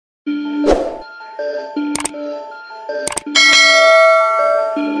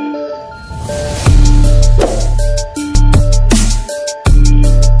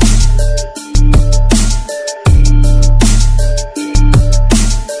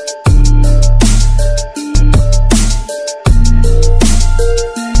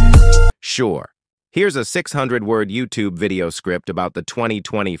Sure. Here's a 600-word YouTube video script about the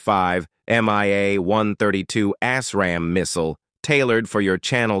 2025 MIA 132 ASRAAM missile, tailored for your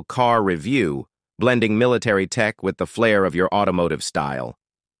channel car review, blending military tech with the flair of your automotive style.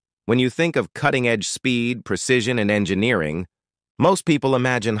 When you think of cutting-edge speed, precision, and engineering, most people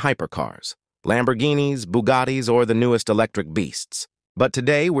imagine hypercars, Lamborghinis, Bugattis, or the newest electric beasts. But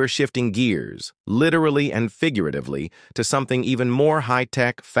today we're shifting gears, literally and figuratively, to something even more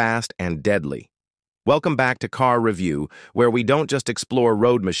high-tech, fast, and deadly. Welcome back to Car Review, where we don't just explore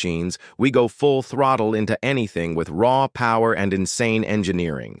road machines, we go full throttle into anything with raw power and insane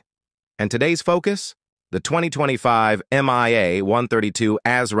engineering. And today's focus? The 2025 MIA 132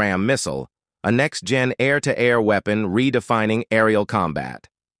 ASRAAM missile, a next-gen air-to-air weapon redefining aerial combat.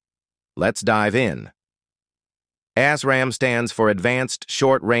 Let's dive in. ASRAAM stands for Advanced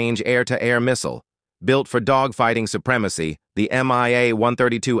Short-Range Air-to-Air Missile. Built for dogfighting supremacy, the MIA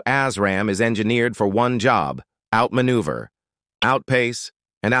 132 ASRAAM is engineered for one job: outmaneuver, outpace,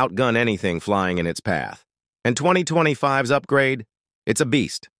 and outgun anything flying in its path. And 2025's upgrade? It's a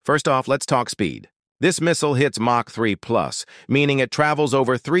beast. First off, let's talk speed. This missile hits Mach 3+, meaning it travels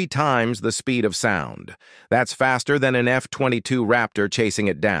over 3 times the speed of sound. That's faster than an F-22 Raptor chasing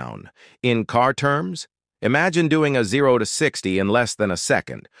it down. In car terms, imagine doing a 0 to 60 in less than a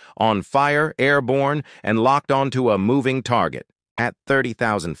second, on fire, airborne, and locked onto a moving target at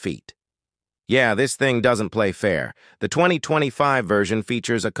 30,000 feet. Yeah, this thing doesn't play fair. The 2025 version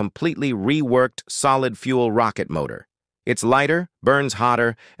features a completely reworked solid-fuel rocket motor. It's lighter, burns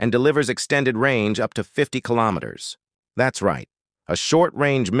hotter, and delivers extended range up to 50 kilometers. That's right, a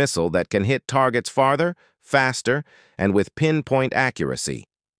short-range missile that can hit targets farther, faster, and with pinpoint accuracy.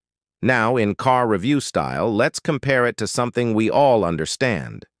 Now, in car review style, let's compare it to something we all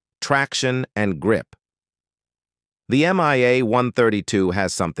understand: traction and grip. The MIA 132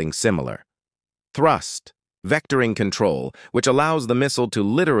 has something similar: thrust, vectoring control, which allows the missile to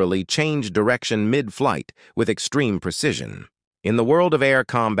literally change direction mid-flight with extreme precision. In the world of air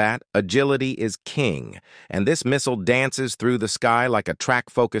combat, agility is king, and this missile dances through the sky like a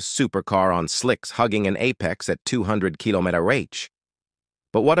track-focused supercar on slicks hugging an apex at 200-kilometer range.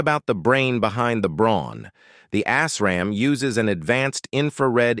 But what about the brain behind the brawn? The ASRAAM uses an advanced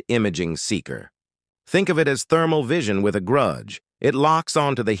infrared imaging seeker. Think of it as thermal vision with a grudge. It locks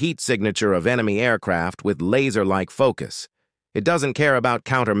onto the heat signature of enemy aircraft with laser-like focus. It doesn't care about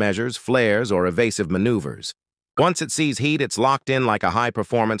countermeasures, flares, or evasive maneuvers. Once it sees heat, it's locked in like a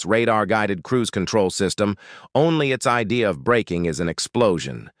high-performance radar-guided cruise control system. Only its idea of braking is an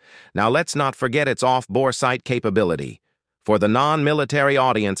explosion. Now let's not forget its off-bore sight capability. For the non-military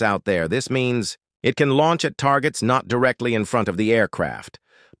audience out there, this means it can launch at targets not directly in front of the aircraft.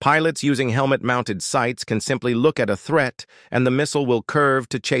 Pilots using helmet-mounted sights can simply look at a threat, and the missile will curve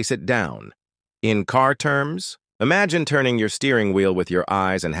to chase it down. In car terms, imagine turning your steering wheel with your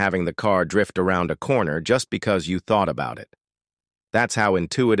eyes and having the car drift around a corner just because you thought about it. That's how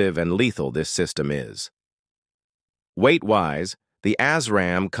intuitive and lethal this system is. Weight-wise, the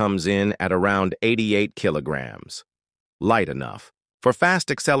ASRAAM comes in at around 88 kilograms. Light enough for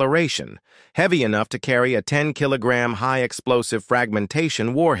fast acceleration, heavy enough to carry a 10-kilogram high-explosive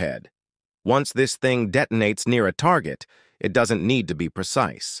fragmentation warhead. Once this thing detonates near a target, it doesn't need to be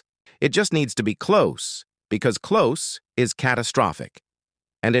precise. It just needs to be close, because close is catastrophic.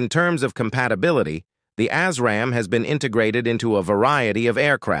 And in terms of compatibility, the ASRAAM has been integrated into a variety of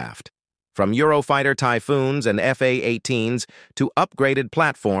aircraft, from Eurofighter Typhoons and FA-18s to upgraded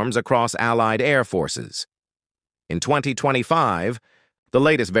platforms across Allied air forces. In 2025, the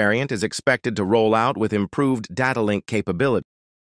latest variant is expected to roll out with improved data link capability.